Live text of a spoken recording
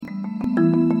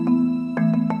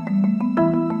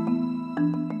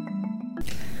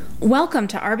Welcome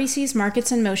to RBC's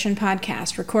Markets in Motion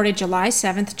podcast, recorded July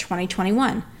 7th,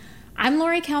 2021. I'm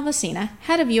Lori Calvasina,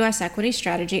 Head of U.S. Equity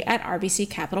Strategy at RBC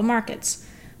Capital Markets.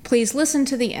 Please listen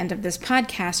to the end of this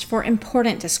podcast for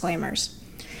important disclaimers.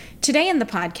 Today in the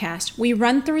podcast, we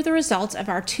run through the results of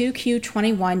our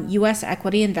 2Q21 U.S.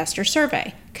 Equity Investor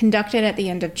Survey, conducted at the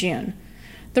end of June.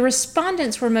 The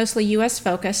respondents were mostly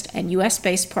U.S.-focused and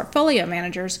U.S.-based portfolio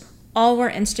managers. All were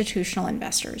institutional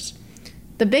investors.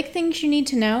 The big things you need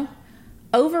to know: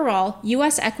 overall,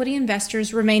 U.S. equity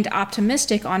investors remained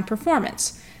optimistic on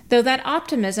performance, though that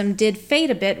optimism did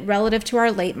fade a bit relative to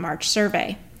our late March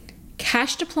survey.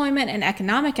 Cash deployment and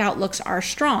economic outlooks are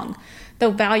strong,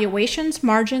 though valuations,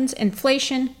 margins,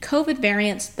 inflation, COVID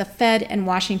variants, the Fed, and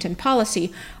Washington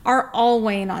policy are all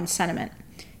weighing on sentiment.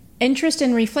 Interest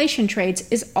in reflation trades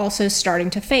is also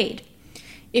starting to fade.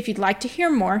 If you'd like to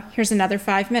hear more, here's another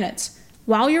 5 minutes.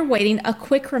 While you're waiting, a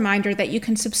quick reminder that you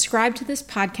can subscribe to this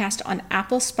podcast on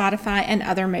Apple, Spotify, and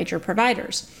other major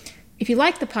providers. If you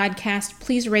like the podcast,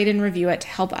 please rate and review it to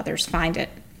help others find it.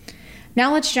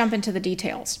 Now let's jump into the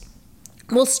details.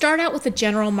 We'll start out with the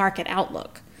general market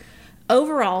outlook.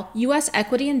 Overall, U.S.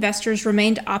 equity investors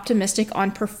remained optimistic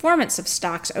on performance of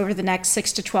stocks over the next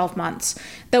 6 to 12 months,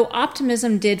 though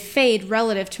optimism did fade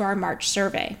relative to our March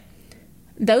survey.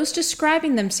 Those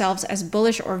describing themselves as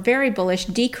bullish or very bullish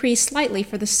decreased slightly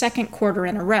for the second quarter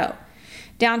in a row,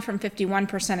 down from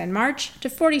 51% in March to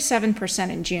 47%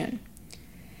 in June.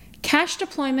 Cash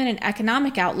deployment and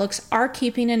economic outlooks are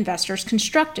keeping investors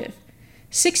constructive.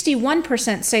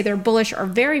 61% say they're bullish or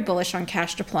very bullish on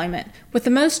cash deployment, with the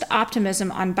most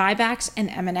optimism on buybacks and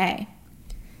M&A.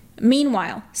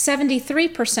 Meanwhile,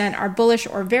 73% are bullish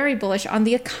or very bullish on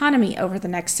the economy over the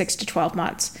next 6 to 12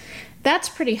 months. That's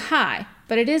pretty high,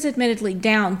 but it is admittedly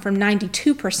down from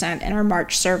 92% in our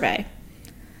March survey.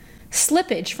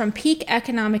 Slippage from peak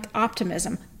economic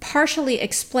optimism partially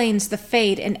explains the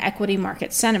fade in equity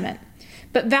market sentiment,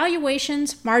 but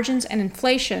valuations, margins, and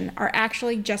inflation are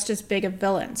actually just as big of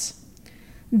villains.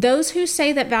 Those who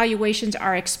say that valuations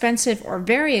are expensive or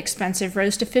very expensive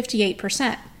rose to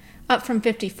 58%, up from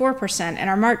 54% in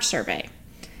our March survey.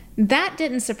 That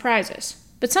didn't surprise us.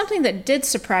 But something that did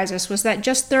surprise us was that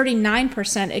just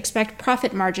 39% expect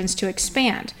profit margins to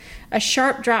expand, a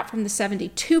sharp drop from the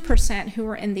 72% who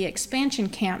were in the expansion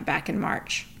camp back in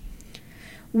March.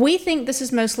 We think this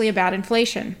is mostly about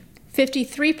inflation.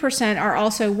 53% are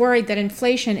also worried that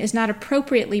inflation is not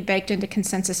appropriately baked into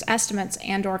consensus estimates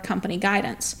and/or company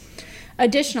guidance.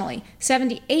 Additionally,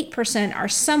 78% are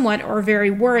somewhat or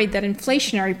very worried that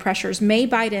inflationary pressures may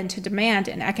bite into demand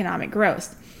and economic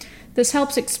growth. This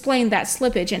helps explain that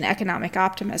slippage in economic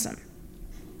optimism.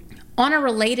 On a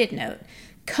related note,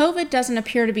 COVID doesn't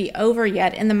appear to be over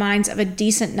yet in the minds of a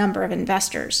decent number of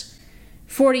investors.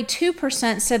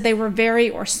 42% said they were very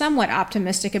or somewhat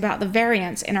optimistic about the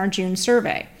variants in our June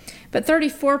survey, but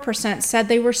 34% said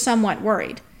they were somewhat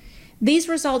worried. These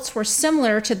results were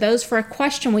similar to those for a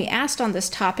question we asked on this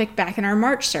topic back in our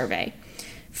March survey.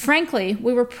 Frankly,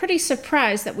 we were pretty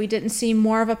surprised that we didn't see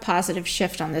more of a positive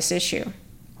shift on this issue.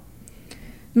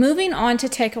 Moving on to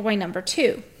takeaway number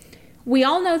 2. We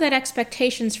all know that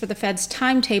expectations for the Fed's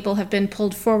timetable have been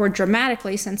pulled forward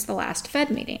dramatically since the last Fed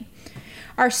meeting.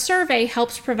 Our survey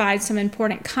helps provide some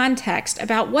important context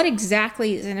about what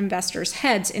exactly is in investors'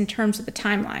 heads in terms of the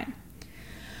timeline.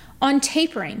 On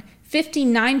tapering,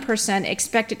 59%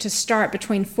 expect it to start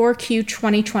between 4Q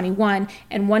 2021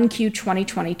 and 1Q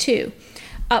 2022,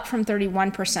 up from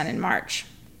 31% in March.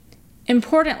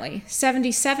 Importantly,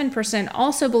 77%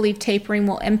 also believe tapering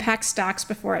will impact stocks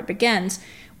before it begins,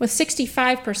 with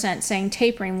 65% saying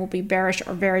tapering will be bearish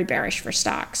or very bearish for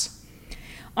stocks.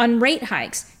 On rate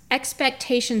hikes,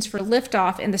 expectations for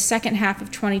liftoff in the second half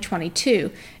of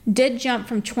 2022 did jump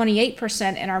from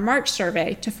 28% in our March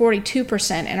survey to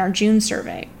 42% in our June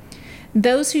survey.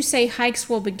 Those who say hikes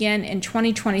will begin in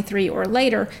 2023 or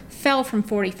later fell from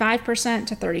 45%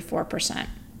 to 34%.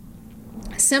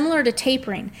 Similar to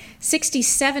tapering,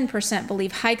 67%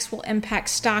 believe hikes will impact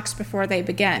stocks before they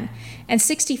begin, and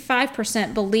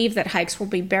 65% believe that hikes will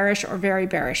be bearish or very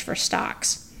bearish for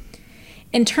stocks.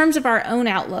 In terms of our own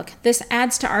outlook, this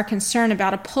adds to our concern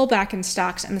about a pullback in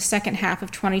stocks in the second half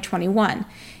of 2021,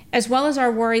 as well as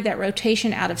our worry that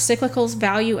rotation out of cyclicals,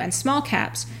 value, and small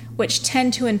caps, which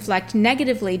tend to inflect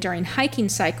negatively during hiking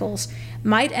cycles,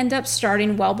 might end up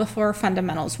starting well before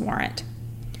fundamentals warrant.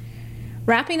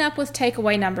 Wrapping up with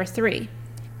takeaway number 3,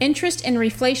 interest in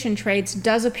reflation trades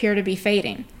does appear to be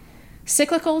fading.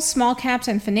 Cyclicals, small caps,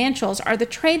 and financials are the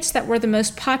trades that were the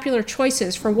most popular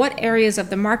choices for what areas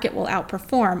of the market will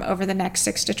outperform over the next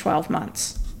 6 to 12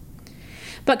 months.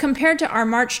 But compared to our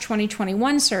March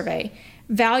 2021 survey,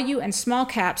 Value and small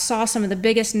caps saw some of the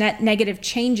biggest net negative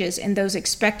changes in those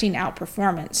expecting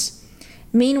outperformance.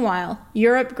 Meanwhile,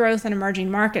 Europe, growth, and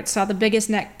emerging markets saw the biggest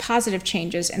net positive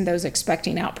changes in those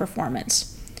expecting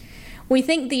outperformance. We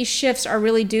think these shifts are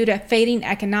really due to fading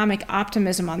economic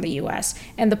optimism on the U.S.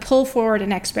 and the pull forward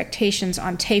in expectations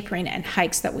on tapering and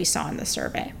hikes that we saw in the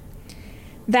survey.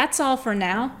 That's all for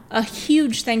now. A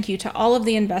huge thank you to all of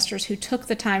the investors who took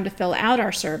the time to fill out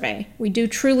our survey. We do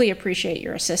truly appreciate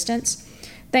your assistance.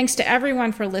 Thanks to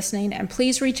everyone for listening, and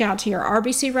please reach out to your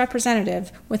RBC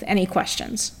representative with any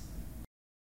questions.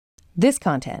 This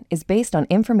content is based on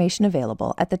information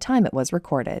available at the time it was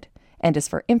recorded and is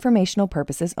for informational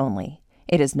purposes only.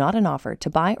 It is not an offer to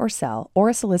buy or sell or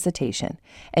a solicitation,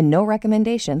 and no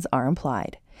recommendations are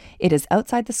implied. It is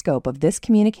outside the scope of this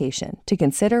communication to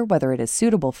consider whether it is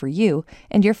suitable for you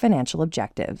and your financial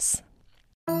objectives.